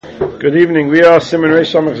Good evening. We are Simen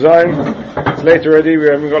Reish Samach Zayin. It's late already. We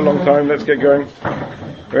haven't got a long time. Let's get going.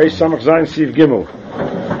 Reish Samach Zayin Siv Gimel.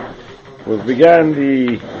 We began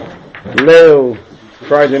the Leil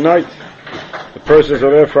Friday night, the process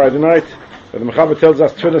of Friday night. The Mechaber tells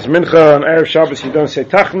us Tfilas Mincha on Erev Shabbos you don't say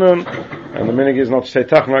Tachnun, and the minig is not to say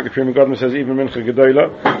Tachnun like the Prima Godman says even Mincha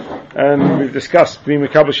Gedoyla. And we've discussed being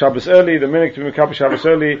Mekabel Shabbos early, the minig to be Mekabel Shabbos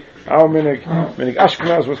early, our minig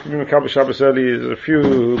Ashkenaz was to be Mekabel Shabbos early. There's a few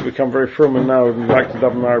who become very firm and now would like to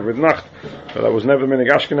daven Ma'ariv with Nacht, but that was never minig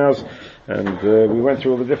Ashkenaz. And we went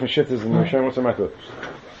through all the different shittas in the Hashem, what's the matter?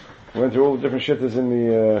 We went through all the different shittas in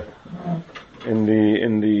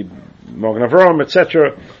the Magen Avraham,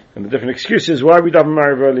 etc., and the different excuses why we daven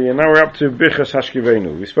Ma'ariv early. And now we're up to Birchas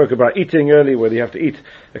Hashkivenu. We spoke about eating early, whether you have to eat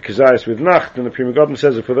a kezayis with Nacht, and the Prima Godman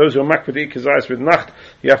says that for those who are makbid to eat kezayis with Nacht,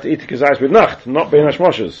 you have to eat the kezayis with Nacht, not bein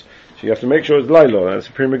hashmoshes. So you have to make sure it's Laila, that's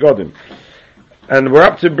the Prima Godman. And we're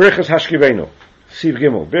up to Birchas Hashkivenu. Siv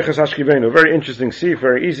Gimel. Birchas Hashkivenu. Very interesting Siv,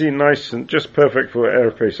 very easy, nice, and just perfect for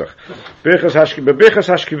Erev Pesach. Birchas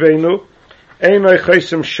Hashkivenu, Einoi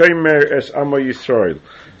Chaysim Shomer Es Amo Yisrael.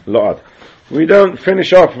 Lo'ad. We don't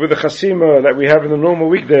finish off with the chasima that we have in the normal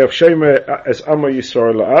weekday of Shomer Es Amo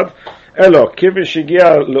Yisrael Lo'ad. Elo, Kivin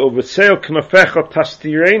Shigia Le'ubetzeil Knofecha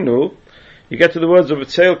Tastirenu. You get to the words of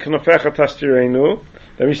Betzeil Knofecha Tastirenu,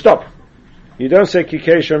 then we stop. You don't say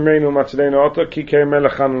Kikei Shomreinu Matzleinu Oto, Kikei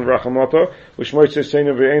Melechan Rachamoto, Ushmoitze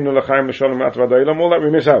Seinu Ve'enu L'chaim L'sholem Atvadailam, all that we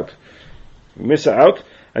miss out. We miss it out,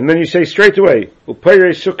 and then you say straight away,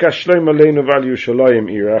 Upeirei Sukkah Shloim Aleinu Val Yerushalayim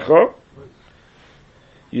Irecho.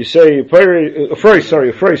 You say, Upeirei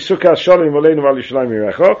Sukkah Shloim Aleinu Val Yerushalayim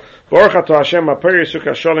Irecho, Baruch Ato Hashem Upeirei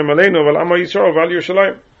Sukkah Shloim Aleinu Val Amo Yisrael Val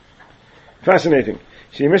Yerushalayim. Fascinating.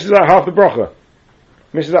 So he misses out half the bracha.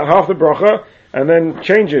 And then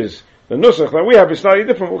changes. The nusach that we have is slightly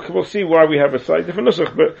different. We'll see why we have a slightly different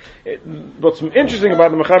nusach. But what's interesting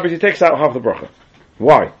about the Mechaber is he takes out half the bracha.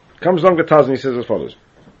 Why? Comes along the Taz and he says as follows: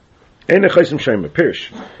 Ein echaysim shema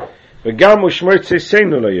pirish v'gam u'shmoitze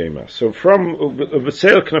seinu layema. So from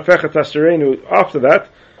v'tzeil knafecha tasirenu, after that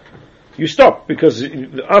you stop, because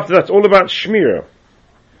after that's all about shmira.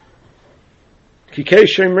 Kikei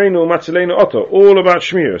shemreinu matzeleinu oto, all about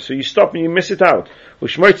shmira. So you stop and you miss it out.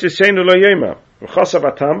 U'shmoitze seinu layema. The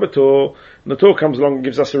Torah comes along and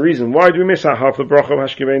gives us a reason. Why do we miss out half the bracha of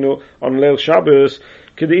Hashkivenu on Leil Shabbos?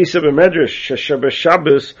 K'de'isa b'medrash, she'Shabbos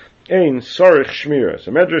Shabbos ein sorich shmira. So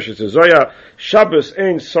medrash is a zoya, Shabbos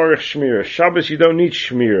ein sorich shmira. Shabbos you don't need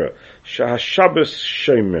shmira. Shabbos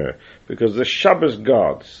shemer. Because the Shabbos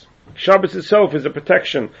guards. Shabbos itself is a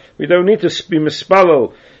protection. We don't need to be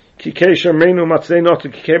mispalel. Kikei shemreinu matzleinu,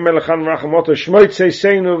 kikei melechan rachamoto, shmoitze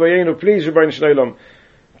seinu v'yenu, please, Rebbeinu Shleilam.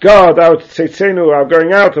 God, our tzeitzenu, are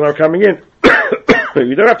going out and are coming in.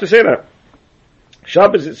 You don't have to say that.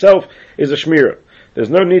 Shabbos itself is a shmira. There's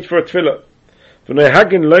no need for a tefillah.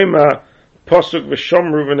 V'nehagin loima posuk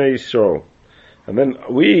v'shomru v'nei Yisrael. And then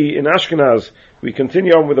we, in Ashkenaz, we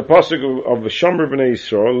continue on with the posuk of v'shomru v'nei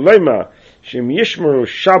Yisrael. Loima, shem yishmeru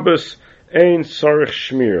Shabbos ein sorich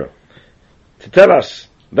shmira. To tell us,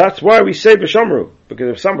 that's why we say v'shomru. Because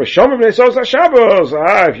if some v'shomru v'nei Yisrael is Shabbos,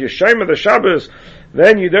 if you're shomer the Shabbos,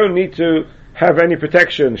 then you don't need to have any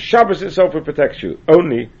protection. Shabbos itself will protect you,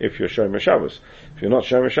 only if you're Shomer Shabbos. If you're not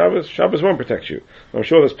Shomer Shabbos, Shabbos won't protect you. I'm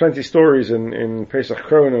sure there's plenty of stories in Pesach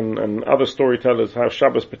Kron and other storytellers how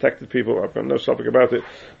Shabbos protected people. I've got no topic about it.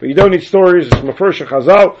 But you don't need stories. It's Mefurish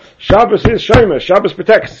Chazal. Shabbos is Shomer. Shabbos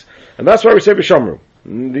protects. And that's why we say B'Shomru.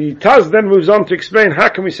 The Taz then moves on to explain how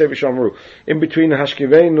can we say B'Shomru in between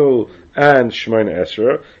Hashkivenu and Shemona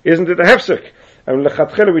Esra. Isn't it a hefsek? And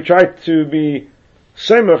Lechatchila we try to be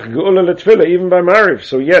Semach geula letfila, even by Ma'ariv.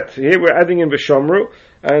 So yet here we're adding in v'shomru,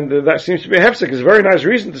 and that seems to be a hefsek. It's a very nice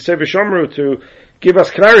reason to say v'shomru, to give us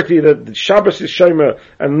clarity that Shabbos is shomer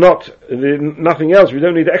and nothing else. We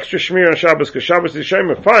don't need extra shmir on Shabbos because Shabbos is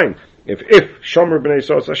shomer. Fine, if shomer b'nei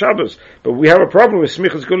Yisrael Shabbos, but we have a problem with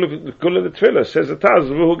smichas geula letfila. Says the Taz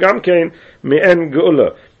v'hu gam kein me'en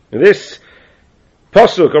geula. This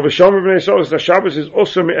Pasuk of a Shomer b'nei Yisrael Shabbos is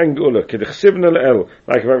also me'en geula. K'dechsivna le'el.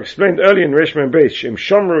 Like I've explained earlier in Reish Mem Beis, Im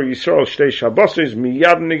Shomeru Yisrael shtei Shabboses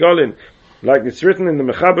miyad nigolin. Like it's written in the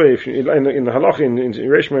Mechaber, in the Halach, in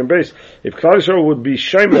Reish Mem Beis, if Klal Yisrael would be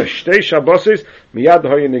Shomer shtei Shabboses miyad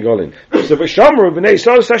hoye nigolin. So the Shomeru b'nei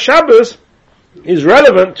Yisrael Shabbos is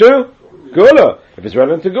relevant to geula. If it's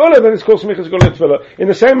relevant to geula, then it's called smichas geula tefillah. In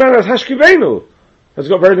the same manner as Hashkivenu. It's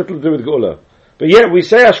got very little to do with geula. But yet we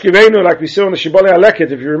say Ashkivenu like we saw in the Shibbolei Aleket,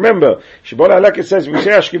 if you remember. Shibbolei Aleket says we say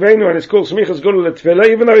Ashkivenu and it's called Smichas Geula Tefillah,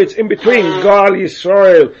 even though it's in between Gal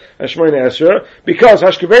Yisrael and Shemona Esra, because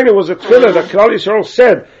Ashkivenu was a tefillah that Klal Yisrael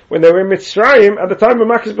said when they were in Mitzrayim at the time of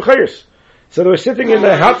Makkah's B'chayos. So they were sitting in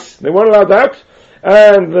their huts, they weren't allowed out,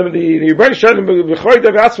 and the Rebbeinu Shalom B'choy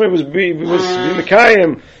Dav Atzmai was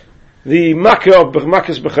Mekayim, the Makkah of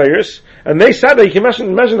Makkah's B'chayos, and they sat there. You can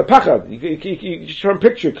imagine the pachad. You try and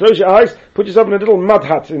picture it. Close your eyes, put yourself in a little mud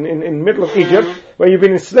hut in the middle of Egypt, where you've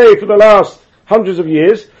been enslaved for the last hundreds of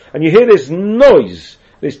years, and you hear this noise,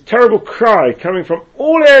 this terrible cry coming from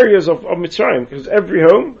all areas of Mitzrayim, because every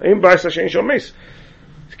home,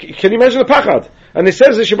 can you imagine the pachad? And it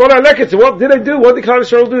says the Shabbat HaLeket, what did they do? What did Klal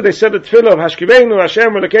Yisrael do? They said the tefillah of Hashkiveinu, Hashem,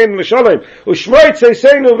 Elokeinu, L'Shalom, U'shmoit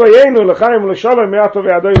Tzeisenu, V'yeinu, L'chaim, L'Shalom, Me'ato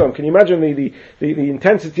Ve'adolam. Can you imagine the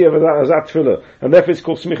intensity of that tefillah? And therefore it's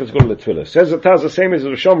called Smichas Gol Tefillah. Says the Taz, the same as the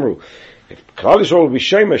Shomru. If Klal Yisrael will be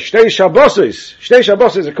Shemesh, Shtei Shabbos,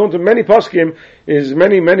 according to many poskim, is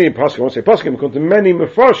many poskim, I won't say poskim, according to many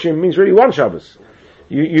Mefarshim, means really one Shabbos.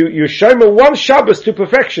 You shema one Shabbos to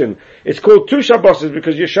perfection. It's called two Shabbos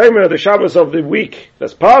because you shema the Shabbos of the week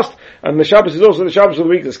that's past, and the Shabbos is also the Shabbos of the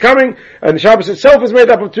week that's coming, and the Shabbos itself is made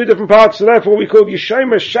up of two different parts, so therefore we call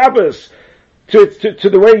Yeshema Shabbos to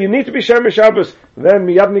the way you need to be Shema Shabbos, then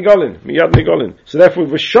Miyad Nigolin. So therefore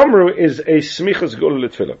V'shomru is a Smichas Gol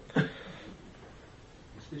L'Tfilah.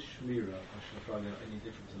 Is this Shmira, any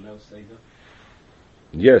different to Leil Seder?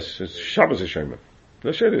 Yes, it's Shabbos Shema.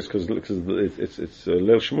 No shade is because it's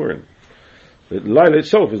Leil Shmurin. Laila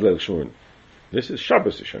itself is Leil Shmurin. This is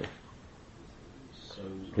Shabbos Hashem. So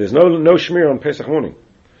there's no Shmir on Pesach morning.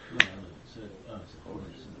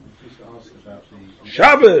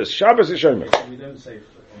 Shabbos Hashem. We don't say on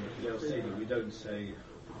the Leil Seder. We don't say.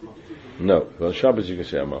 No, well Shabbos you can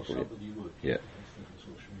say Amapul. Yeah. Yeah.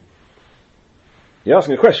 You're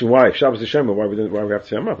asking a question. Why if Shabbos Hashem? Why we have to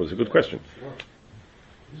say Amapul? It's a good question.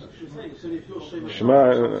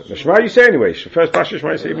 Shema you say anyway. First Pasha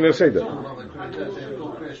Shema you say even they'll say that.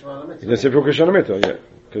 You don't say for Krishna Mita, yeah.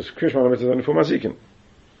 Because Krishna Mita is only for Mazikin.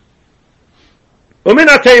 Umin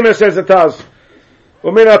HaTeima says the Taz.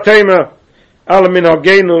 Umin HaTeima Al Min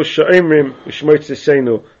Hagenu Sha'imrim Ushmoit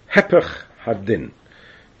Ziseinu Hepech Hadin.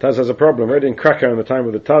 Taz has a problem. Right in Krakow in the time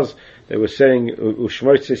of the Taz, they were saying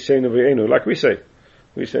Ushmoit Ziseinu V'Einu, like we say.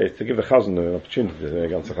 We say to give the Chazan an opportunity to say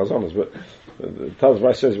against the Chazanas, but the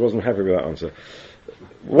Taz says he wasn't happy with that answer.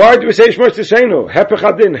 Why do we say Shmoit Ziseinu? Hepech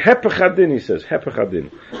Hadin, he says. Hepech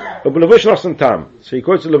Hadin. Levush Nasan Tam. So he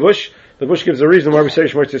quotes the Levush. The Levush gives the reason why we say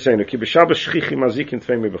Shmoit Ziseinu. Ki b'Shabbos shchichi mazikin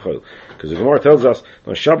tfei b'chol. Because the Gemara tells us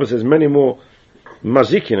on Shabbos there's many more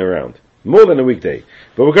mazikin around. More than a weekday.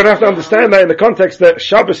 But we're going to have to understand that in the context that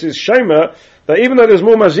Shabbos is Shema, that even though there's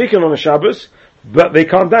more mazikin on a Shabbos, but they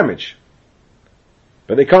can't damage.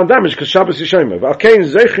 Because Shabbos is Shema. V'alkein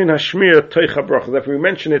zeichin hashmir teicha bracha. Therefore we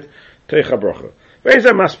mention it teicha bracha.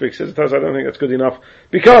 Ve'ezeh maspik, says the Taz, I don't think that's good enough.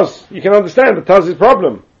 Because you can understand the Taz's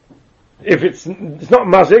problem. If it's not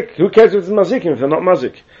mazik, who cares if it's mazik if they're not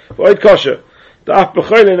mazik? V'oid kosher. I don't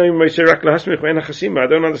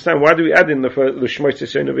understand why do we add in the Shmoit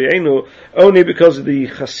Ziseinu V'Einu only because the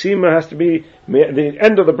chasima has to be the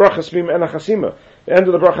end of the bracha has to be me'en chasima. The end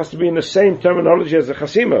of the bracha has to be in the same terminology as the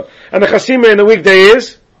chasima, and the chasima in the weekday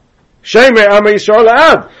is Shemei Ama Yisrael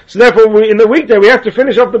Ad. So therefore, in the weekday we have to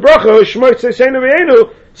finish off the bracha Shmoit Ziseinu V'Einu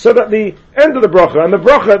so that the end of the bracha and the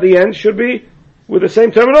bracha at the end should be with the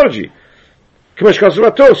same terminology. K'mesh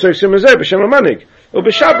Kasuvato So Simen B'Shem Amanig. But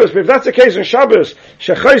if that's the case on Shabbos,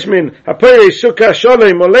 Shechaismin, Hapere Sukkah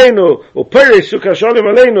Sholem Aleinu, or Pere Sukkah Sholem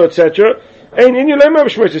Aleinu, etc., Ein in Yulema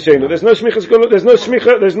B'Shmoit Ziseinu. There's no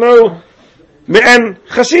smicha, there's no me'en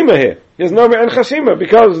chasima here. There's no me'en chasima,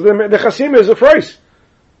 because the chasima is a phrase.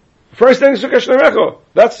 First thing is Sukkah Sholem Echo.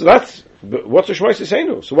 That's, what's a Shmoit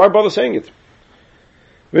Ziseinu? So why bother saying it?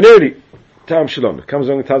 V'neiri, Tam Shalom. It comes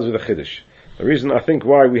along the Taz with a Chiddush. The reason I think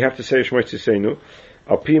why we have to say Shmoit Ziseinu,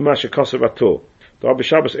 Al Pi Masha Kosav Ato. The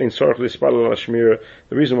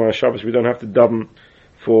reason why on Shabbos we don't have to daven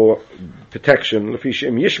for protection, because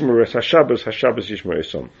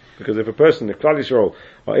if a person, the Klal Yisrael,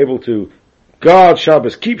 are able to guard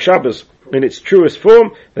Shabbos, keep Shabbos in its truest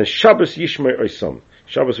form, then Shabbos Yishmer Oisam.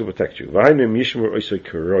 Shabbos will protect you. That's if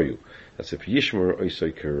Yishmer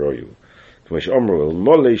Oisai Keroyu.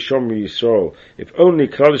 If only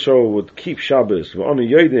Klal Yisrael would keep Shabbos,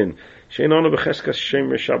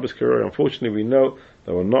 unfortunately, we know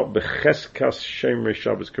that we're not becheskas shemer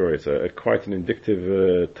Shabbos Keroy. It's quite an indicative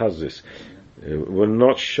tazis. We're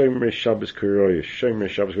not shemer Shabbos Keroy. Shemer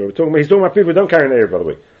Shabbos Keroy. He's talking about people who don't carry an Erev, by the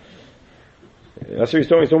way. That's what he's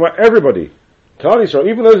talking about everybody.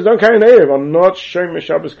 Even those who don't carry an Erev are not shemer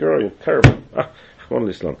Shabbos Keroy. Terrible. Therefore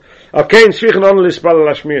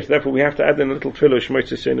we have to add in a little tefillah Shmoit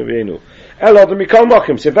Ziseinu V'Einu.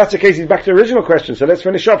 So if that's the case, he's back to the original question. So let's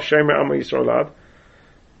finish up. Shema Ama Yisrael Ad.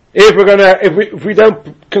 If we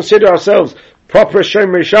don't consider ourselves proper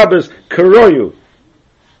Shomer Shabbos Karoyu,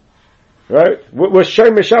 right? We're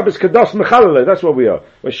Shomer Shabbos Kados Mechalele. That's what we are.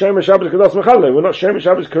 We're Shomer Shabbos Kados Mechalele. We're not Shomer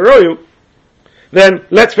Shabbos Karoyu. Then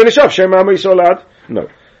let's finish off Shomer Amo Yisrael Ad. No.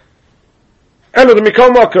 Elo the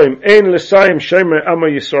Mikol Makom Ein L'Sayim Shomer Amo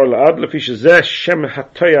Yisrael Ad Lefi Shezeh Shem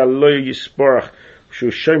Hatoya Lo Yisporach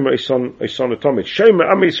Shu Shomer Ison Atomit. Shomer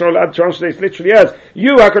Amo Yisrael Ad translates literally as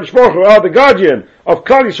you, HaKadosh Baruch Hu, are the guardian of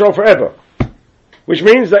Klal Yisrael forever. Which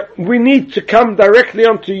means that we need to come directly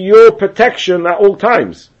onto your protection at all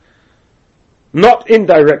times. Not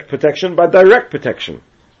indirect protection, but direct protection.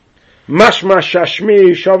 Mashma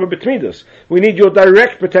shashmi shava betmidas. We need your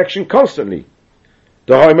direct protection constantly.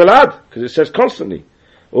 Dahay melad, because it says constantly.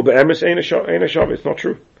 Ube'emes eina shava. It's not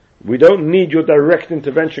true. We don't need your direct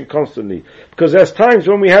intervention constantly. Because there's times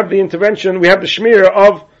when we have the intervention, we have the shmira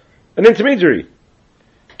of an intermediary.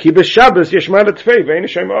 We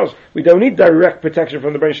don't need direct protection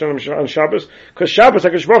from the Bein Shalom on Shabbos, because Shabbos,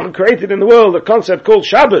 HaKadosh Baruch Hu created in the world a concept called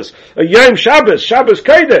Shabbos, a Yom Shabbos, Shabbos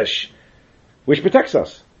Kodesh, which protects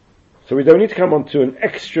us. So we don't need to come on to an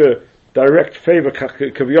extra direct favor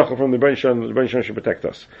kaviyachol from the Bein Shalom. The Bein Shalom should protect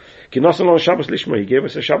us. He gave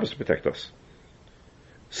us a Shabbos to protect us.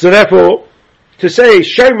 So therefore, to say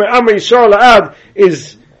Shomer Amo Yisrael Ad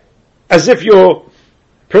is as if you're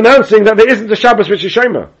pronouncing that there isn't a Shabbos which is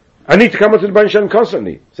Shomer. I need to come onto the Bein Shalom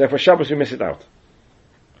constantly. So for Shabbos we miss it out.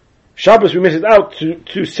 Shabbos we miss it out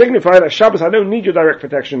to signify that Shabbos I don't need your direct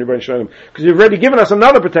protection in the Bein Shalom, because you've already given us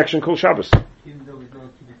another protection called Shabbos. Even though we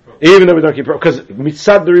don't keep it properly. Even though we don't keep it properly. Because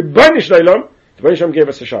mitzad the Rebbeinu Shalom, the Bein Shalom gave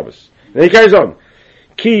us a Shabbos. And he carries on.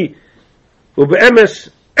 Ki ube'emes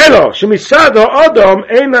elo shemitzad ha'adam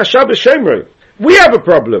eina Shabbos Shemrei. We have a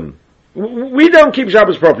problem. We don't keep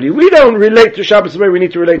Shabbos properly. We don't relate to Shabbos the way we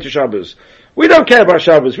need to relate to Shabbos. We don't care about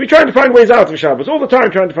Shabbos. We're trying to find ways out of Shabbos. All the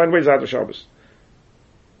time trying to find ways out of Shabbos.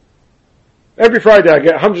 Every Friday I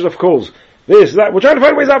get hundreds of calls. This, that. We're trying to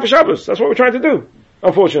find ways out of Shabbos. That's what we're trying to do.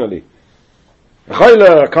 Unfortunately.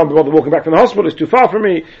 I can't be bothered walking back from the hospital. It's too far from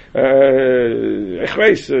me.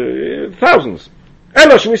 Thousands.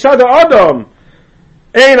 Adam.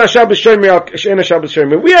 We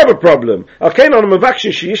have a problem. So we have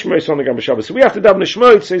to daven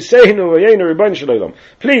Shmoyt,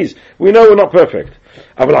 please, we know we're not perfect.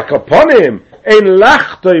 But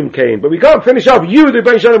we can't finish off you, the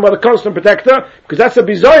Bein Shalom, are the constant protector, because that's a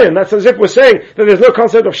bizoyan. That's as if we're saying that there's no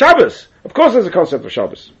concept of Shabbos. Of course there's a concept of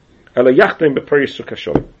Shabbos. The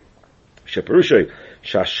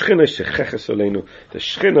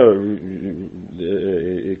Shechina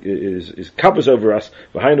is covers over us.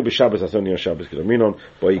 V'hainu b'Shabbos, that's only on Shabbos.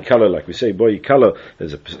 Like we say, boy kala.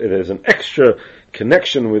 There's an extra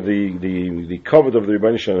connection with the covet of the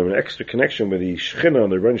Rebbeinu Shalom, an extra connection with the Shechina on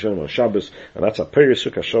the Rebbeinu Shalom on Shabbos, and that's a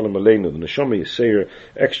Periyasuk Hashalom Aleinu. The Neshama Yisayir,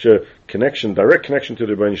 extra connection, direct connection to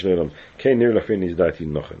the Rebbeinu Shalom. Kei nir lafin is dati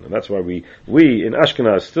nochen, and that's why we in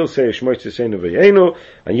Ashkenaz still say Shmoyt Tziseinu V'Yeinu,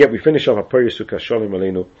 and yet we finish off a Periyasuk Hashalom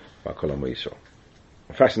Aleinu B'Kol Amo Yisrael.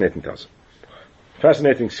 Fascinating task.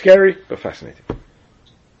 Fascinating, scary, but fascinating.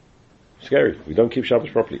 Scary. We don't keep Shabbos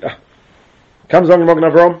properly. Comes along the Magen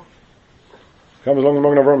Avraham. Comes along the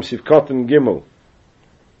Magen Avraham, Sivkot and Gimel.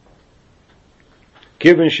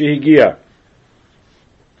 Kivin Shehigia.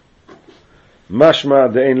 Mashma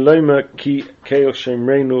de'en loima ki keil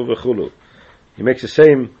shemreinu v'chulu. He makes the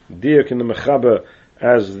same diuk in the Mechaber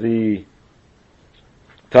as the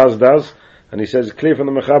Taz does, and he says, clear from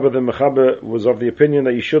the Mechaber was of the opinion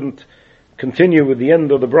that you shouldn't continue with the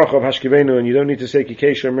end of the bracha of Hashkivenu, and you don't need to say ki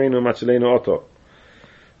keil shemreinu matzilenu oto.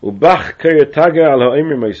 Ubach kayataga al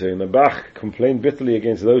ha'imrim Meisei, and the Bach complained bitterly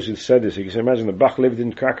against those who said this. You can imagine the Bach lived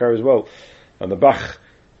in Krakow as well, and the Bach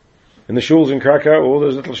in the shuls in Krakow, all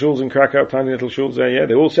those little shuls in Krakow, tiny little shuls there, yeah,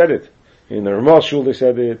 they all said it. In the Ramah shul they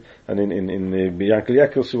said it, and in the Yankel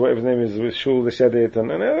Yekels, whatever his name is, shul they said it, and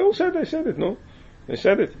they all said it, no? They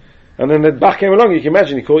said it. And then the Bach came along, you can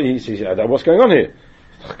imagine, he said, what's going on here?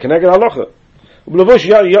 Keneged halacha. Levush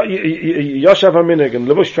Yashav HaMinig, and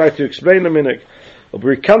Levush tried to explain the Minig.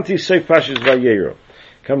 Rikanti Seif Pashas Vayero.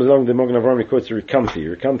 Comes along the Magen Avraham, he quotes Rikanti.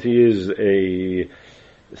 Rikanti is a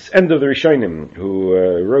end of the Rishonim who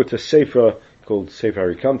wrote a sefer called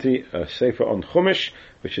Sefer Rikanti, a sefer on Chumash,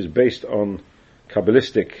 which is based on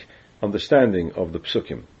Kabbalistic understanding of the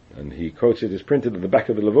Psukim. And he quotes it, it's printed at the back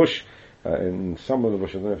of the Levush, in some of the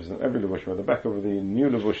Levush, I don't know if it's in every Levush, but at the back of the new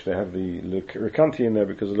Levush they have the Rikanti in there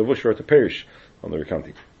because the Levush wrote a parish on the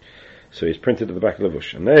Rikanti. So it's printed at the back of the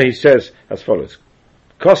Levush. And there he says as follows: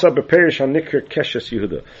 Kosa beperish hanikr Keshes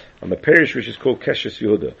Yehuda, and the parish which is called Keshes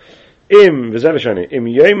Yehuda. Im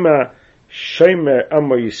yema shemer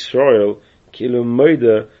amo Yisrael kilu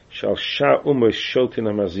moida shal sha umos sholtin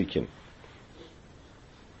hamazikin.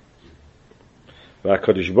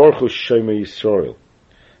 VaHaKadosh Baruch Hu Shomer Yisrael.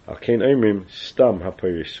 Al Kein Omrim Stam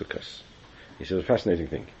HaPorei Sukkos. He says a fascinating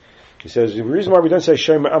thing. He says the reason why we don't say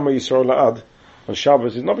Shomer Amma Yisrael La'ad on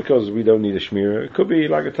Shabbos is not because we don't need a shmirah. It could be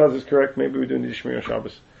like a Taz is correct. Maybe we don't need a shmirah on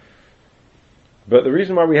Shabbos. But the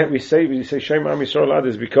reason why we say Shomer Amma Yisrael La'ad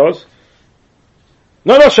is because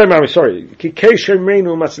not Shomer Amma. Sorry, Kikei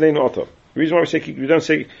Shomeinu Matzleinu Oto. The reason why we don't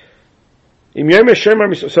say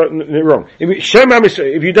wrong.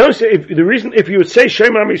 If you don't say, if you would say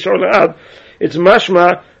Shem Am Yisrael La'ad, it's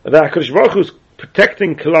mashma that HaKadosh Baruch Hu is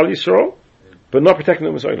protecting Klal Yisrael, but not protecting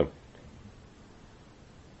the Umas Olam.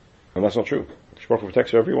 And that's not true. HaKadosh Baruch Hu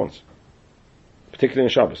protects whoever he wants, particularly in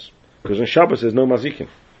Shabbos, because in Shabbos there's no mazikin,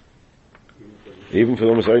 even for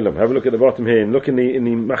the Umas Olam. Have a look at the bottom here, and look in the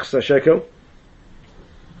Machzah Shekel.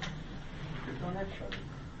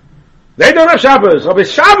 They don't have Shabbos. Oh,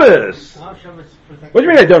 it's Shabbos. What do you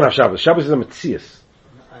mean they don't have Shabbos? Shabbos is a Metzias.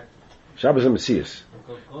 Shabbos is a Metzias.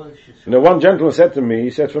 One gentleman said to me, he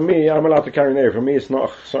said, for me, I'm allowed to carry an Erev. For me, it's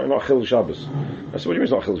not Chil Shabbos. I said, what do you mean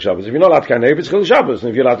it's not Chil Shabbos? If you're not allowed to carry an Erev, it's Chil Shabbos. And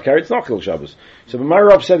if you're allowed to carry it, it's not Chil Shabbos. So, but my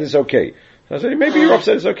Rav said it's okay. So I said, maybe your Rav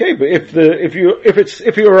said it's okay, but if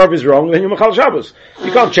your Rav is wrong, then you're Machal Shabbos.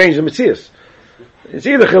 You can't change the Metzias. It's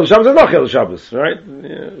either Chil Shabbos or not Chil Shabbos, right?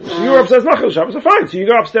 So your Rav says not Chil Shabbos, so fine. So you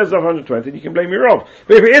go upstairs to 120 and you can blame your Rav.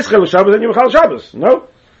 But if it is Chil Shabbos, then you're Chil Shabbos. No?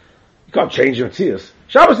 You can't change the Metzias.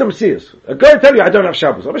 Shabbos is Metzias. A guy tell you I don't have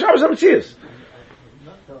Shabbos. But Shabbos is Metzias. It's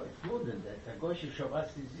more than that. A Goy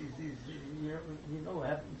Shabbos is you know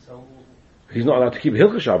happens, so... He's not allowed to keep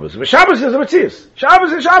Hilchos Shabbos. But Shabbos is a Metzias.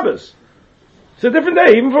 Shabbos is Shabbos. It's a different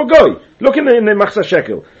day, even for a Goy. Look in the Machzah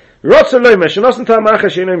Shekel. Rotz Elohim, shenosen tam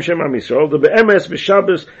achas she'einem Shem Am Yisrael, the be'emes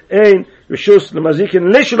b'Shabbos ein reshus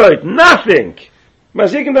l'mazikin lishloit, nothing.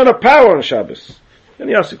 Mazikin don't have power on Shabbos. Then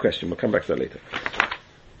he asks the question, we'll come back to that later.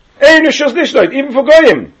 Ein reshus lishloit, even for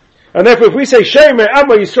Goyim. And therefore if we say Shomer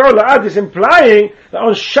Amma Yisrael La'ad, is implying that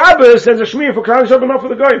on Shabbos there's a shmir for Klal Yisrael but not for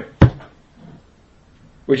the Goyim.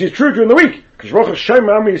 Which is true during the week. Because Roch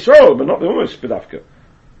Shomer Amma Yisrael, but not the Umas B'dafka.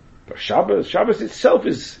 But Shabbos itself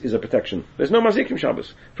is a protection. There's no mazikim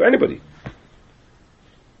Shabbos for anybody.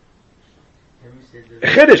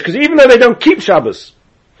 Chiddush, because even though they don't keep Shabbos,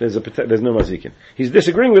 there's no mazikim. He's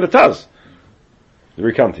disagreeing with the Taz, the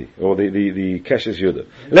Rikanti, or the Keshes Yudah.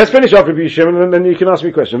 Let's finish off with Yishim, and then you can ask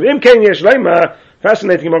me a question.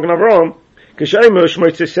 Fascinating Magen Avraham. K'shayim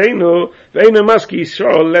shmoy tzeseinu ve'einu maski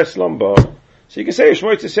Yisrael les lomba. So you can say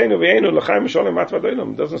Shmoy Tzeinu V'Einu L'Chaim Sholem Matvad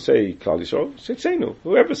Olam. It doesn't say Klal Yisrael. Say Tzeinu.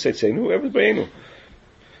 Whoever says Tzeinu, whoever's V'Einu.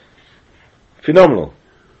 Phenomenal.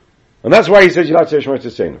 And that's why he says you like to say Shmoy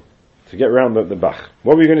Tzeinu, to get around the Bach.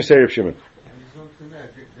 What were you going to say, Reb Shimon? And it's not to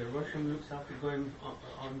that. The Russian looks after going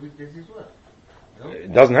on weekdays as well. No?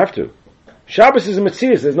 It doesn't have to. Shabbos is a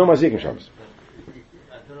Metzias. There's no Mazik in Shabbos.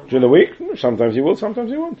 During the week, sometimes he will,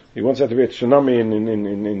 sometimes he won't. He wants there to be a tsunami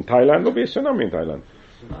in Thailand. There'll be a tsunami in Thailand.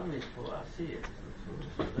 Tsunami is for us here.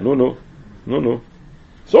 No.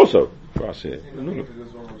 It's also for us here. No.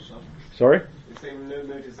 Sorry?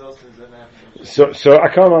 So I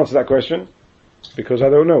can't answer that question because I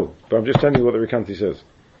don't know. But I'm just telling you what the Rikanti says.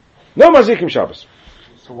 No mazikim Shabbos.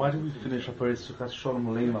 So why do we finish Hapari Sukkot Shalom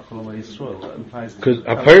Aleinu Akolom Yisrael? Because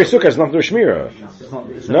Hapari Sukkot is not the Shmira.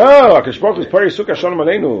 No, HaKadosh Baruch Hu is Hapari Sukkot Shalom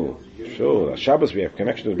Aleinu. Sure, Shabbos we have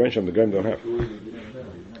connection to the bench and the Goyim don't have.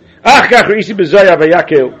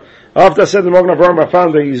 After I said the Magen Avraham, I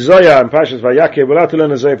found the Zoya and Pashas Vayakel. We'll have to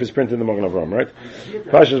learn the Zoya if it's printed in the Magen Avraham, right?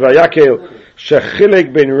 Pashas Vayakel,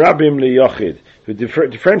 Shechilek ben Rabim liYochid, who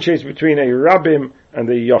differentiates between a Rabim and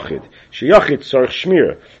a Yochid. Sheyochid tzarich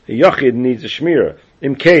shmira. A Yochid needs a shmira.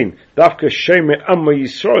 Imkain, Dafka Shomer Amma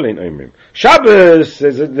Yisrael in Omrim. Shabbos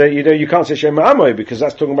says that you can't say Shomer Amma because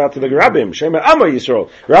that's talking about to the Rabim. Shomer Amma Yisrael.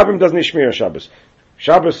 Rabim doesn't need shmira Shabbos.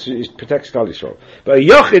 Shabbos protects Klal Yisrael. But a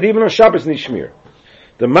Yochid, even on Shabbos, needs shmira.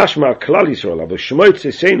 The mashma Klal Yisrael, but Shmoy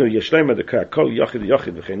Tzeseinu Yeshlema Dekah Kol Yochid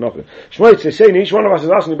V'Chein Nochin. Shmoy Tzeseinu, each one of us is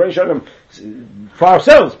asking the Bnei Shalom for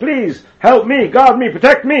ourselves, please help me, guard me,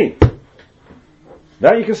 protect me.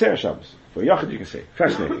 That you can say on Shabbos. For Yochid you can say.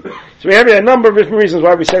 Fascinating. So we have a number of different reasons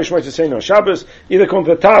why we say Shmoy Tzeseinu on Shabbos. Either come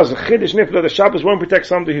to the Taz, the Chiddush Nifla, the Shabbos won't protect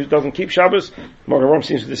somebody who doesn't keep Shabbos. Magen Avraham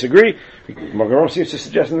seems to disagree. Magen Avraham seems to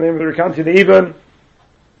suggest in the name of the Rikanti that even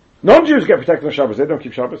non-Jews get protected on Shabbos. They don't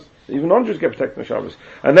keep Shabbos. Even non-Jews get protected on Shabbos.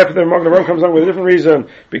 And therefore the Magen Avraham comes along with a different reason,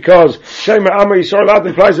 because Shomer Amma Yisrael La'ad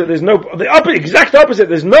implies that there's no, exact opposite,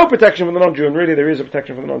 there's no protection for the non-Jew, and really there is a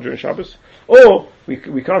protection for the non-Jew on Shabbos. Or, we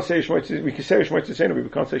can't say Shmoy, we can say Shmoy Tzeseinu, but we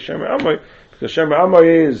can't say Shomer Amma, because Shomer Amma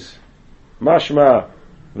is mashma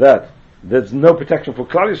that there's no protection for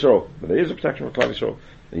Klal Yisrael, but there is a protection for Klal Yisrael.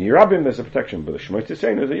 The Yerabim, there's a protection, but the Shmoyt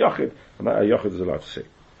Tzeinu is a Yachid, and that a Yachid is allowed to say.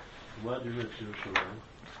 Why do you mention Yerushalayim?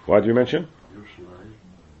 Why do you mention? Yerushalayim.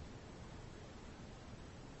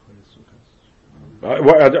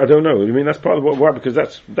 I don't know. You mean that's part of why? Because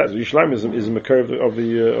that's Yerushalayim is a makar of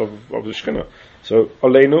the Shekhinah. So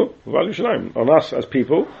Aleinu Val Yerushalayim, on us as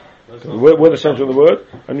people, we're the center of the word,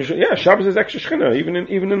 and Shabbos is extra Shekhinah,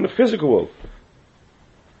 even in the physical world.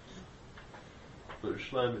 But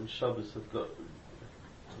Yerushalayim and Shabbos have got.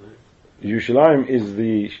 Yerushalayim is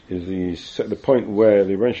the point where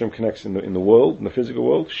the Rebbeinu Shalom connects in the world, in the physical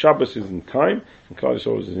world. Shabbos is in time, and Klal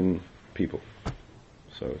Yisrael is in people.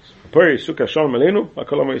 So it's Peri Sukkah Shalom Aleinu,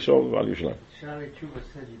 Akolam Yisrael Val Yerushalayim.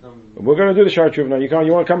 We're going to do the Shari Tshuva now. You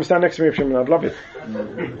want to come and stand next to me, Shimen? I'd love it.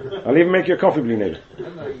 I'll even make you a coffee, Bli Neva.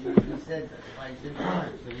 No, you said I didn't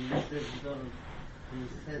mind, but you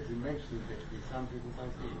said you mentioned that some people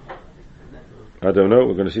don't see it. I don't know.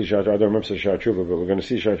 We're going to see Shari. I don't remember the Shari Tshuva, but we're going to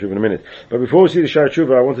see Shari Tshuva in a minute. But before we see the Shari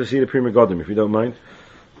Tshuva, I want to see the Pri Megadim, if you don't mind.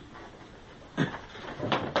 A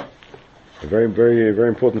very, very, very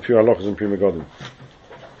important few halachos in Pri Megadim.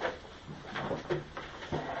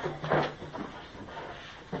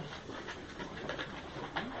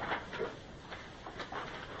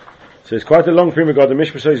 So it's quite a long Pri Megadim.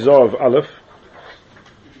 Mishpasei Zav Aleph.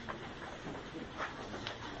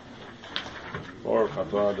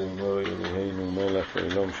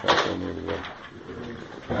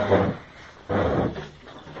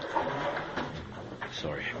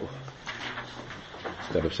 Sorry.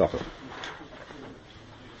 Instead of suffer.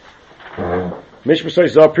 Mishpasei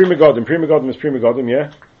Zav, Pri Megadim. Pri Megadim is Pri Megadim,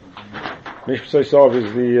 yeah? Mishpasei Zav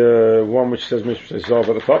is the one which says Mishpasei Zav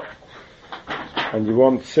at the top. And you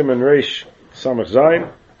want Simen Reish Samach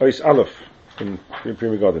Zayin Ois Aleph in Pri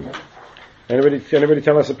Megadim. Anybody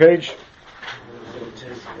tell us a page?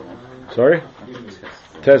 Sorry?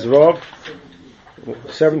 Tes Vav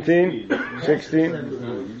 17,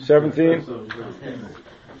 16, 17.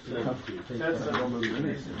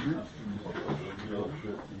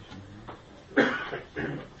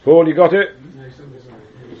 Paul, you got it?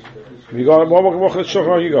 You got it?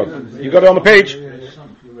 What you got? You got it on the page?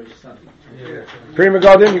 Pri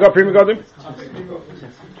Megadim, you got Pri Megadim?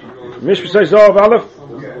 Mishpasei Zav Aleph?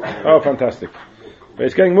 Oh, fantastic. But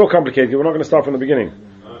it's getting more complicated. We're not going to start from the beginning.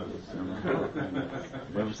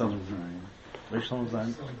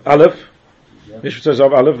 Aleph. Mishpasei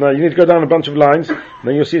Zav Aleph. Now you need to go down a bunch of lines, and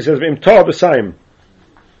then you'll see it says Im Tar B'Sayim.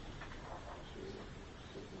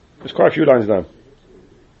 There's quite a few lines down.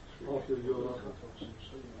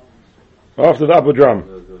 After the Abu Dram.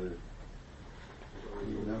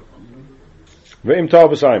 Ve'im Tar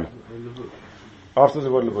B'Sayim. After the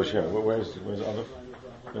word Levush, yeah. Where's Aleph?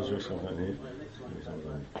 Where's your something here?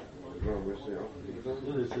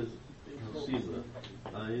 It says Caesar,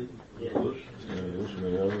 Ayin, Levush.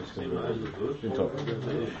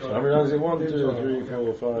 So how many lines is it? 1, 2,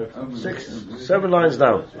 3, 4, 5, 6, 7 lines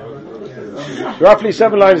down. Roughly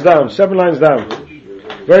 7 lines down. 7 lines down.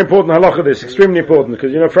 Very important halacha this, extremely important,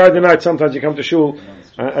 because Friday night sometimes you come to shul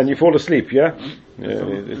and you fall asleep, yeah?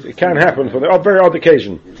 It can happen for the very odd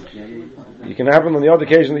occasion. It can happen on the odd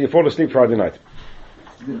occasion that you fall asleep Friday night.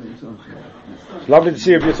 It's lovely to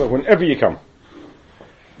see you, Yitzchak, whenever you come.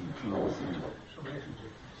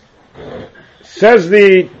 Says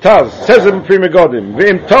the Taz, says the Pri Megadim,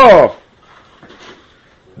 V'im Tov,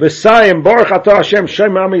 V'sayim, Baruch Atah Hashem,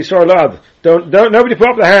 Shem Am Yisrael Ad. Nobody put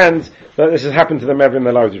up their hands that this has happened to them ever in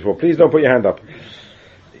their lives before. Please don't put your hand up.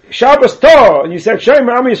 Shabbos Tov, and you said Shem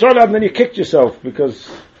Am Yisrael Ad, and then you kicked yourself because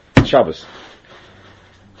it's Shabbos.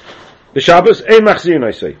 The Shabbos, Ein Machziyun,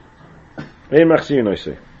 I say. Ein Machziyun, I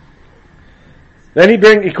say. Then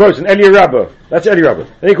he quotes an Eli Rabbah. That's Eli Rabbah.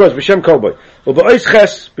 Then he quotes B'Shem Kolboy. Or B'Ois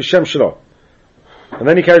Ches B'Shem Shelo. And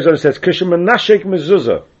then he carries on and says, Kishem Menashek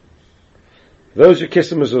Mezuzah. Those who kiss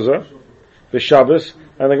the Mezuzah, B'Shabbos.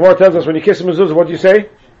 And the Gemara tells us when you kiss the Mezuzah, what do you say?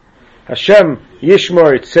 Hashem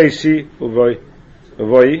Yishmor Tseisi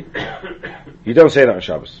Uvoyi. You don't say that on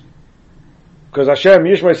Shabbos. Because Hashem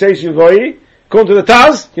Yishmor Tseisi Uvoyi, according to the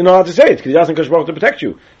Taz, you know how to say it, because he asking Kosh Baruch to protect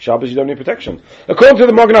you. Shabbos, you don't need protection. According to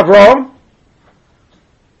the Magen Avraham,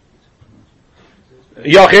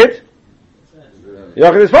 Yachid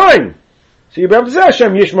is fine. So you'll be able to say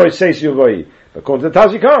Hashem Yishmor Tseisi Uvoyi. According to the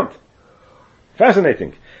Taz, you can't.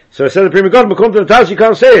 Fascinating. So it says the Pri Megadim, according to the Taz, you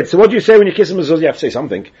can't say it. So what do you say when you kiss a mezuzah? You have to say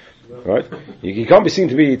something. Right? You can't be seen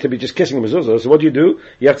to be just kissing a mezuzah. So what do?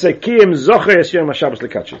 You have to say, Ki im zocher es yom ha-Shabbos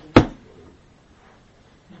lekachi.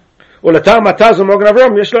 But according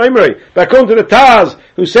to the Taz,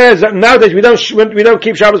 who says that nowadays we don't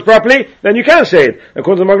keep Shabbos properly, then you can say it.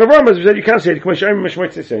 According to the Magen Avraham, as we said, you can't say it.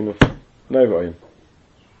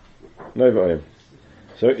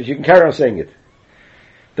 So you can carry on saying it.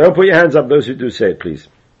 Don't put your hands up, those who do say it, please.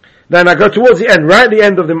 Then I go towards the end, right at the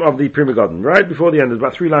end of the Prima Garden, right before the end, there's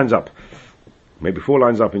about 3 lines up. Maybe 4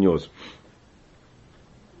 lines up in yours.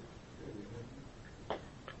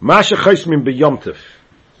 Masha Chaismin B'Yomtiv.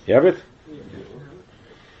 You have it?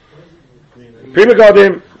 Prima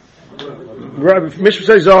Garden, Mishra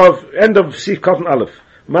says of end of Sif Cotton Aleph.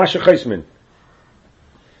 Masha Chaismin.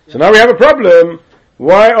 So now we have a problem.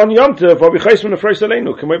 Why on Yom Tov are we Chaismin of Freis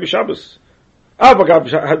Aleinu? Can we be Shabbos?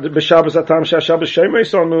 B'Shabbos atam Shabbos Shemei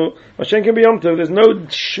sonu. Hashem can be Yom Tov. There's no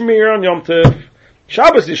Shmir on Yom Tov.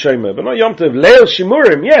 Shabbos is Shemei, but not Yom Tov. Leil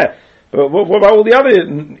Shimurim, yeah. But what about all the other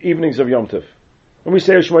evenings of Yom Tov? When we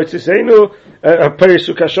say Shmoy Tziseinu,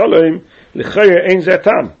 Perisuk HaShalom, L'chayr Ein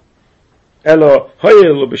Zetam. Elo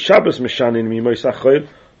Hoyel B'Shabbos Meshanin Mimois HaChoyel,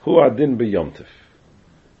 Hu Adin B'Yom Tov.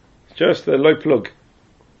 Just a low plug.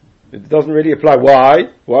 It doesn't really apply. Why?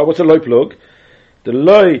 What's a low plug? The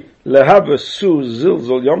loy lehava su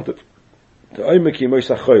zilzol Yom Tov. The oimeki mois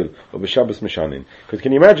hachoil or b'Shabbos meshanin. Because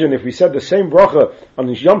can you imagine if we said the same bracha on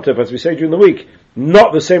Yom Tov as we say during the week,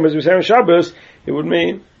 not the same as we say on Shabbos, it would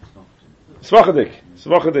mean Svachadik.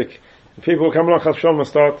 People will come along Chas Shalom and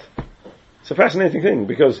start. It's a fascinating thing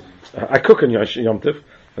because I cook on Yom Tov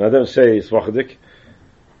and I don't say Svachadik.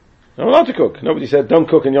 I'm allowed to cook. Nobody said don't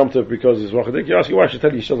cook in Yom Tov because it's Vachadik. You ask your wife, she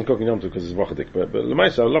tell you she doesn't cook in Yom Tov because it's Vachadik. But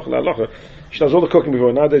L'maisa, she does all the cooking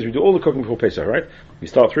before. Nowadays we do all the cooking before Pesach, right? We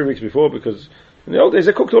start 3 weeks before because in the old days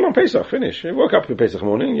they cooked all on Pesach. Finish. They woke up for Pesach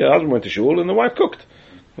morning, your husband went to shul and the wife cooked.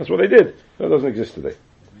 That's what they did. That doesn't exist today.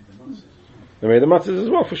 They made the matzahs as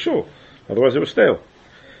well, for sure. Otherwise it was stale.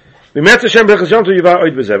 I'm betazrei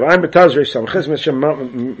samches meshem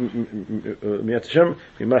miatzhem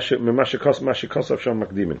mimashikosav sham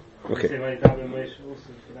makdimin. Okay.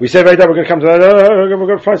 We said right now we're going to come to that. We're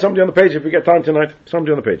going to find somebody on the page if we get time tonight.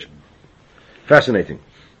 Somebody on the page. Fascinating.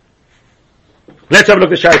 Let's have a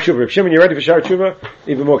look at Shiur Tshuva. If Simen, you ready for Shiur Tshuva?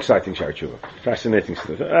 Even more exciting Shiur Tshuva. Fascinating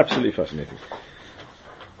stuff. Absolutely fascinating.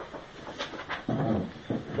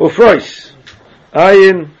 Ufrois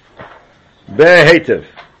Ayin Be'hetev.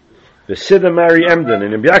 The Siddur Mari Emden.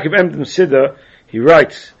 And in Yaakov Emden's Siddur, he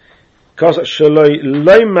writes, so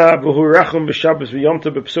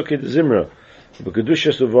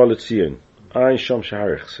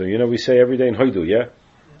you know we say every day in Hoidu, yeah?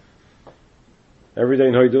 Every day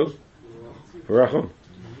in Hoidu? Rachum.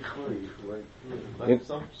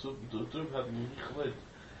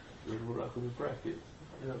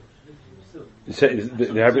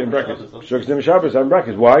 They have it in brackets. Shabbos have in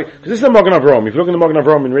brackets. Why? Because this is the Magen Avraham. If you look in the Magen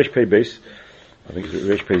Avraham in Reish Pei Beis, I think it's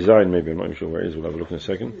Reish Pei Zayin maybe, I'm not even sure where it is, we'll have a look in a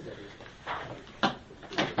second.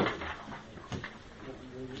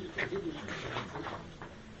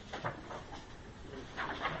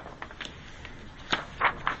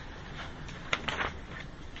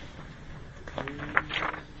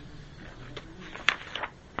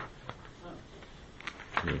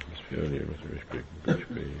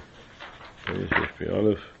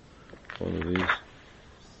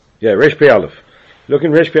 Yeah, Reish Pei Aleph. Look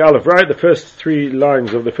in Reish Pei Aleph, right? The first 3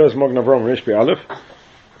 lines of the first Magen Avraham, Reish Pei Aleph.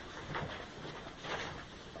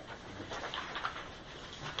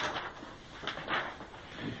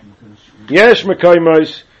 Yesh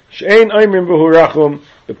mekaymos she'ein oimrim v'hu rachum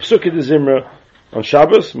b'psukei d'zimra on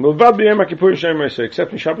Shabbos milvad b'yom HaKippur she'ein say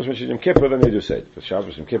except in Shabbos when she's Yom Kippur then they do say it. But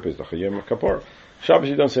Shabbos and Kippur is the Yom Kippur. Shabbos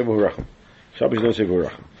you don't say v'hu rachum. Shabbos you don't say v'hu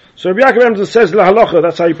rachum. So Rabbi Yaakov Emden says lahalacha.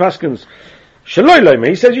 That's how he paskins. Shaloi loyme.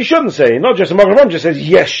 He says you shouldn't say. Not just a Magen Avraham just says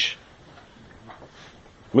yesh.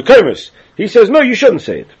 Mekomis. He says no, you shouldn't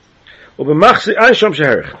say it. Ubemachzik ansham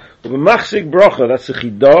sheherich. Ubemachzik bracha. That's the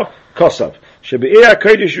chidah kosav. Shebe'ei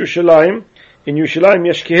hakodesh Yerushalayim. In Yerushalayim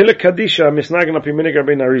yesh kehila kadisha misnagen api minig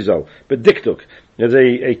Rabbeinu Arizal. But diktuk. There's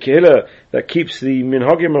a kehila that keeps the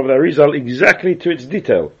minhagim of the Arizal exactly to its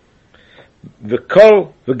detail.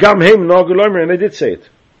 V'kol v'gam heim nagu loymer. And they did say it.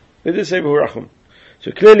 They did say v'hu rachum.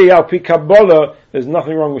 So clearly, al pi Kabbalah, there's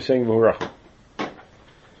nothing wrong with saying v'hu rachum.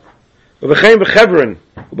 V'chein v'chevron,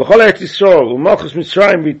 v'chol Eretz Yisrael, v'malchus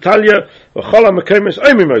Mitzrayim, v'Italia, v'chol ha'mekomis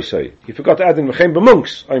oimrim moisei. He forgot to add in v'chein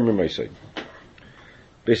b'munks oimrim moisei.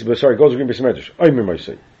 Basically, sorry, goes again b'semedrash oimrim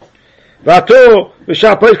moisei. V'ato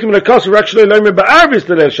v'shah poiskim l'kosu rak shloi loimer ba'arvis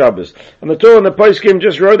l'leil Shabbos. And the Torah and the poiskim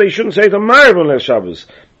just wrote that you shouldn't say it on Ma'ariv on Leil Shabbos.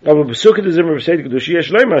 But b'sukei d'zimra v'seit kedushi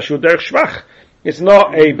yesh loimer shu derech shvach. It's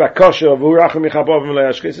not a bakasha of urachim michabov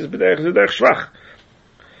v'le'ashkes. It's derech shvach.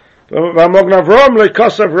 V'Magen Avraham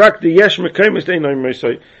le'kasav rak the yesh mekomis de'inayim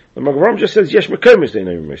meisei. The Magen Avraham just says yesh mekomis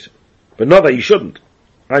de'inayim meisei, but not that you shouldn't.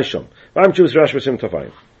 Aisham. V'am chuvas Rashi v'sim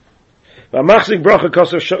tafayim. V'amachzik bracha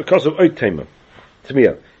kasav oit tema.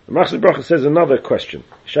 Tmiyah. The Machzor Bracha says another question.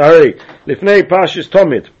 Shari, Lifnei Pashas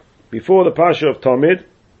Tomid. Before the Pasha of Tomid,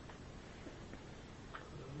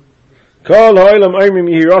 Kol ha'olam oimrim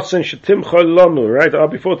yihiratzin shetimchol lanu, right?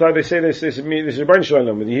 Before that they say this is Rebbeinu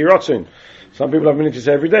Shalom, with yihiratzin. Some people have meaning to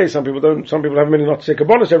say every day, some people don't, some people have meaning not to say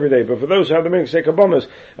kabbonos every day, but for those who have the meaning to say kabbonos,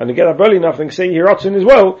 and they get up early enough, they can say yihiratzin as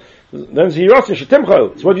well, then it's yihiratzin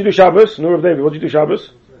shetimchol. So what do you do Shabbos? Nur of David, what do you do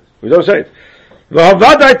Shabbos? We don't say it.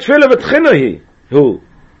 V'havadai tefillah v'tchinahi, who?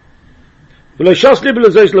 V'lo shas li b'lo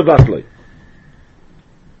zeis levatloi.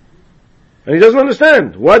 And he doesn't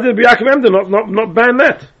understand. Why did Yaakov Emden not ban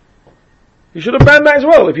that? He should have banned that as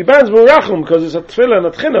well. If he bans Murachim because it's a tefillah and a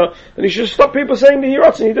tchina, then he should stop people saying the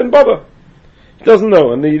Hiratzin. He didn't bother. He doesn't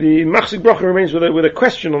know. And the Machzor Bracha remains with a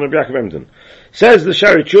question on the Yaakov Emden. Says the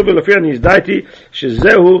Shari Tshuva Lefian his daiti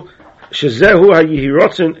shezehu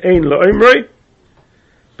ha'yihiratzin ein la'omrei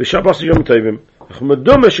b'Shabbos Yom Tovim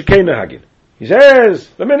v'chmeduma shekein nahagin. He says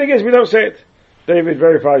the minig is we don't say it. David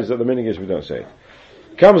verifies that the minig is we don't say it.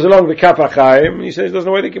 Comes along the Kaf Chaim, and he says, doesn't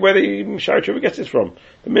know where the Shari Tshuva gets this from.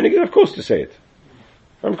 The minig is, of course, to say it.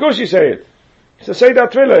 Of course you say it. It's a Seder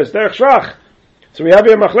Tefillah, it's Derech Shrach. So we have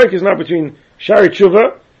here Machlekes now between Shari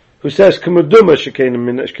Tshuva, who says, K'muduma shekein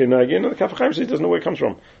nagin, and the Kaf Chaim says, he doesn't know where it comes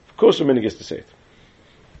from. Of course the minig is to say it.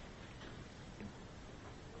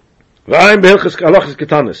 V'ayim behilchos halachos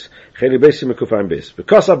ketanis, cheli beisim mekufayim beis.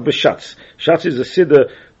 Because of b'shatz. Shatz is a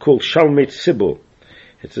Siddur called Shalmeit Sibul.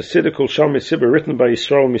 It's a Siddur called Shalmei Sibur, written by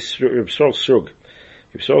Yisrael Srug.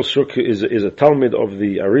 Yisrael Srug is a Talmud of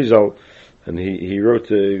the Arizal, and he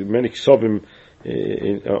wrote many ksovim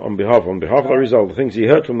on behalf of the Arizal, the things he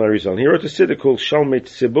heard from the Arizal. And he wrote a Siddur called Shalmei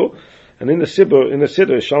Sibur, and in the Siddur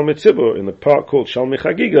Shalmei Sibur, in the part called Shalmei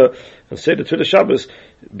Chagiga, and Seder Tefillah Shabbos,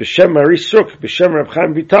 B'Shem Ari Srug, B'Shem Reb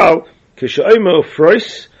Chaim Vital, K'she'omer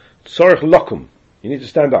Ufrois Tzorech Lokum. You need to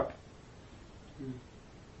stand up.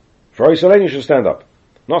 Frois Alein, you should stand up.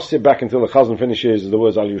 Not sit back until the chazan finishes the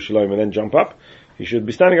words Al Yerushalayim and then jump up. You should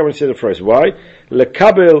be standing up and say the phrase. Why?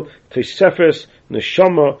 Lekabel tesefes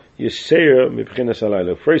neshama yiseir mibchinas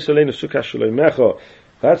alayla. Phrase aleinu sukkah shaloimecha.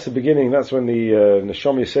 That's the beginning. That's when the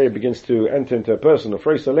neshama yiseir begins to enter into a person. The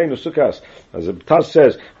phrase aleinu sukkahs, as the Taz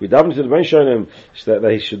says, we daven to the Ben Shonim that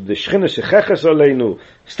they should the shchina shecheches aleinu.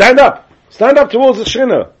 Stand up. Stand up towards the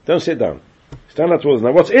shchina. Don't sit down. Stand up towards.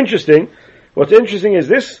 Now, what's interesting is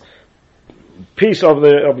this piece of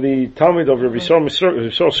the Talmud of Rabbi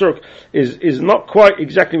Yisrael Surk is not quite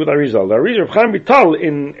exactly with Arizal. The Arizal of Chaim Vital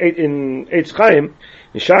in Eitz Chaim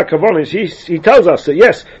in Sha'ar Kavonis, he tells us that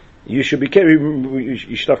yes, you should have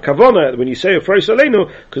kavona when you say a phrase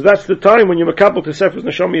aleinu, because that's the time when you're makabel to Sefer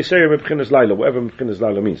Neshama Yisrael Mebchinas Laila, whatever Mebchinas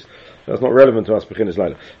Laila means. That's not relevant to us Mebchinas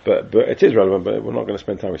Laila, but it is relevant. But we're not going to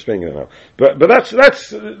spend time explaining it now. But that's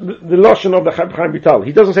the lashon of the Chaim Vital.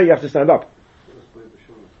 He doesn't say you have to stand up.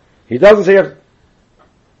 He doesn't say you have.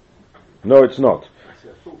 No, it's not.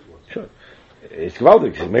 Sure. It's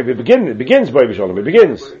gewaltig. Maybe it begins by Bishalom. It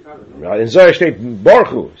begins. In Zohar steht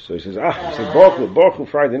Baruch. So he says, Baruch Hu,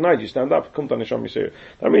 Friday night, you stand up, Kumt Neshama Yisrael.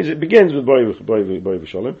 That means it begins with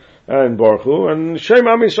Bishalom, and Baruch Hu, and Shem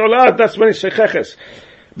Am Yisrael, that's when it's Shecheches.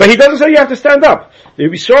 But he doesn't say you have to stand up. The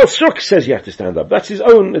Yisrael Suk says you have to stand up. That's his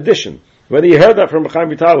own addition. Whether he heard that from Chaim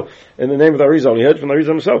Vital in the name of the Arizal, he heard from the Arizal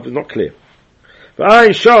himself, is not clear.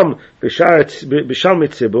 V'ayin Sham B'Shalmei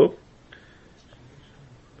Sibur,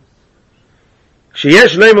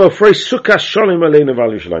 Sheyesh Lema a phrase Sukkah Shalom Aleinu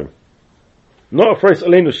V'Al Yerushalayim. Not a phrase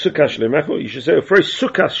Aleinu Sukkah Shalom. You should say a phrase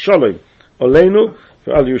Sukkah Shalom Aleinu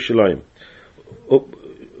V'Al Yerushalayim.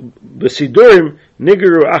 B'Sidurim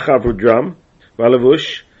Nigeru Achav Udram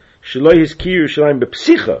V'Alavush Shaloi Hizki Yerushalayim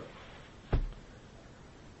B'Psicha.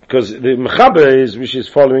 Because the Mechaber is, which is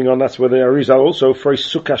following on, that's where the Arizal also phrase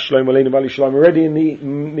Sukkah Shalom Aleinu V'Al Yerushalayim already in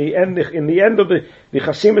the end of the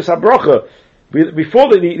Chasimus HaBrocha. Before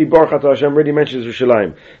the Baruch Hashem already mentions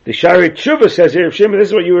Yerushalayim. The Shari Tshuva says here, Shimen, this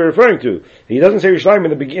is what you were referring to. He doesn't say Yerushalayim in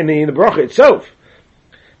the beginning, in the Baruch itself.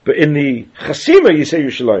 But in the Chasima you say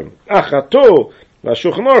Yerushalayim. Achato, la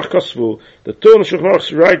Shulchan Aruch Kosvu, the Torah and Shulchan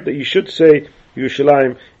Aruch write that you should say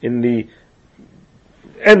Yerushalayim in the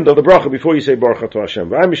end of the Bracha before you say Baruch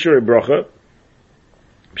Hashem. V'ayim Mishurei Bracha,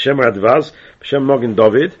 B'Shem Radvaz, B'Shem Mogen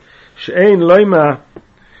David, She'ein Loima,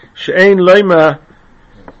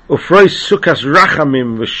 Ufrois Sukkahs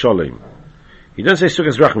Rachamim V'Sholem. He doesn't say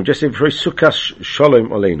Sukkahs Rachamim, just say Ufrois Sukkahs Sholem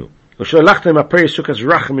Aleinu. Usholachtem Apei Sukkahs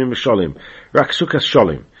Rachamim V'Sholem. Rak Sukkahs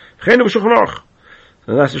Sholem. V'cheinu B'Shulchan Aruch.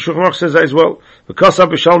 And that's the Shulchan Aruch says that as well. Because of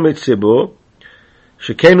B'Shalmei Tzibur,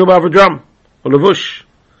 Shekeinu B'Avodram, Olavush,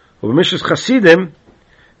 U'B'Mishas Chasidim,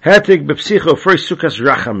 Hetig B'Psicha Ufrois Sukkahs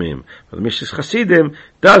Rachamim. But the Mishas Chasidim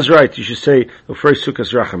does right, you should say Ufrois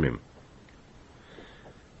Sukkahs Rachamim.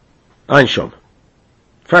 Ein Shom.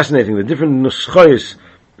 Fascinating, the different nuschayos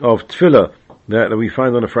of tefillah that we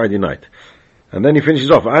find on a Friday night. And then he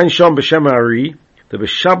finishes off, Ein Shom b'shem Ari, the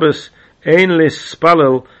b'Shabbos ein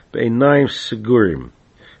lispalel b'einayim segurim.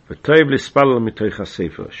 V'toiv lispalel mitoich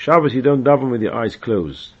ha-sefer. Shabbos you don't daven with your eyes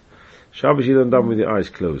closed. Shabbos you don't daven with your eyes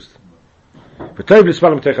closed. V'toiv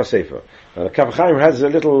lispalel mitoich ha-sefer. Now the Chaim has a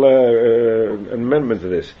little amendment to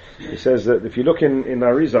this. He says that if you look in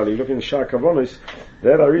Arizal, you look in Shar Kavonis,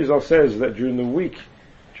 that Arizal says that during the week,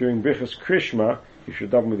 during Birchas Krishma, you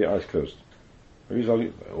should daven with your eyes closed.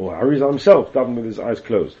 Arizal himself davened with his eyes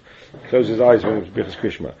closed. He closed his eyes when it was Birchas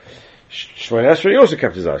Krishma. Shmoneh Esrei, he also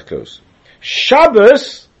kept his eyes closed.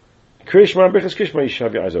 Shabbos, Krishma and Birchas Krishma, you should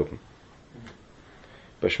have your eyes open.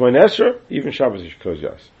 But Shmoneh Esrei, even Shabbos, you should close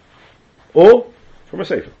your eyes. Or from a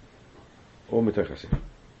sefer. Or mitoch ha-sefer.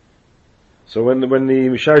 So when the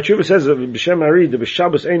Mishar Tshuva says that b'shem Ari, the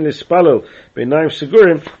b'Shabbos ein lispalel b'einayim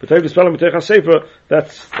segurim, b'toiv lispalel mitoch ha-sefer,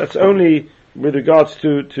 that's only with regards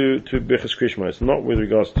to Birchas Krishma. It's not with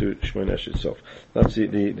regards to Shmoneh Esrei itself. That's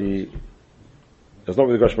that's not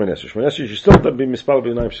with regards to Shmoneh Esrei. Shmoneh Esrei, you should still be mispalel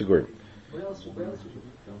b'einayim segurim.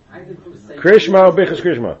 Krishma or Birchas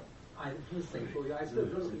Krishma?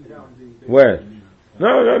 Where?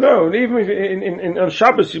 No. Even if in on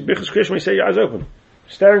Shabbos, Birchas Krishma, you say your eyes open,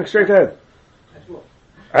 staring straight ahead.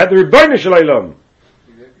 At the Rebbeinu Shalom.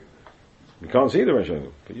 You can't see the Rebbeinu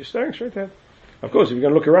Shalom, but you're staring straight ahead. Of course, if you're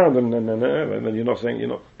going to look around and then you're not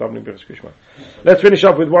davening Birchas Krishma. Let's finish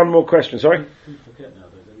up with one more question. Sorry. People forget now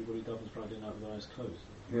that everybody davens Friday night with their eyes closed.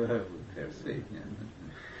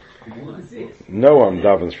 No one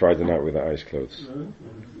davens Friday night with their eyes closed.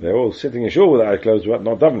 They're all sitting ashore with their eyes closed, but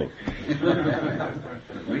not davening.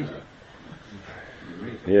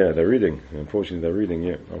 Yeah, they're reading. Unfortunately, they're reading.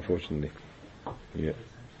 Yeah, unfortunately. Yeah,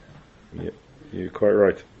 you're quite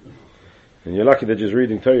right. And you're lucky they're just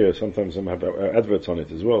reading Torah. Sometimes some have adverts on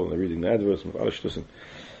it as well. They're reading the adverts.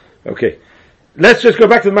 Okay. Let's just go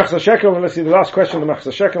back to the Machzor Shekel and let's see the last question of the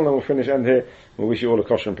Machzor Shekel and then we'll end here. We'll wish you all a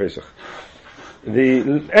kosher and Pesach.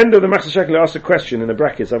 The end of the Machzor Shekel asks a question in the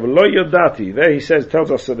brackets. Avlo yodati. There he tells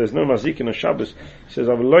us that there's no mazikin on Shabbos. He says,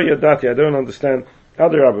 Avlo yodati. I don't understand.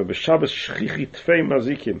 Adarabah, but Shabbos shchichi tfei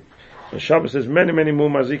mazikin. On Shabbos there's many more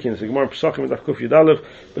mazikin. The Gemara Pesachim is Kuf Yud Aleph.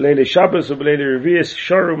 B'leilei Shabbos or b'leilei Revius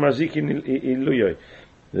sharu mazikin iluyoi.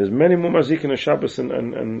 There's many more mazikin on Shabbos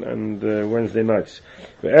and Wednesday nights.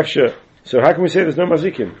 But Efsha. So how can we say there's no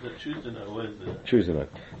mazikin? Tuesday night, Wednesday. Tuesday night.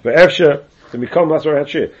 But Efsha, the Mikol, that's what I had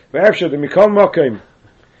share. But Efsha, the Mikol Mokaim,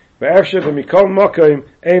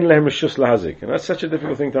 ein lehem reshus lahazik. And that's such a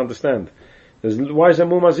difficult thing to understand. Why is there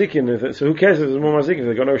more mazikin? So who cares if there's more mazikin?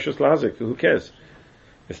 They've got no reshus lahazik. Who cares?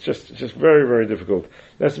 It's just very difficult.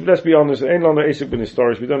 Let's be honest. Ein lana esik ben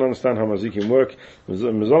historisch. We don't understand how mazikim work.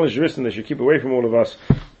 Mazal is juristen. They should keep away from all of us.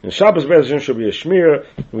 And Shabbos Be'ez Hashem should be a shmir.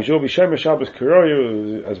 We should all be Shemesh Shabbos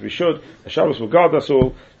Kiroyu as we should. And Shabbos will guard us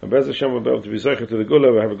all. And Be'ez Hashem will be able to be zeicher to the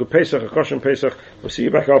Gula. We'll have a good Pesach, a kosher Pesach. We'll see you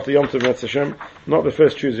back after Yom Tov. Be'ez Hashem. Not the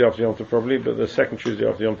first Tuesday after Yom Tov probably, but the second Tuesday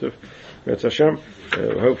after Yom Tov. Be'ez Hashem.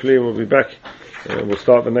 Hopefully we'll be back. We'll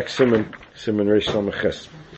start the next Simen Reish Samech Ches.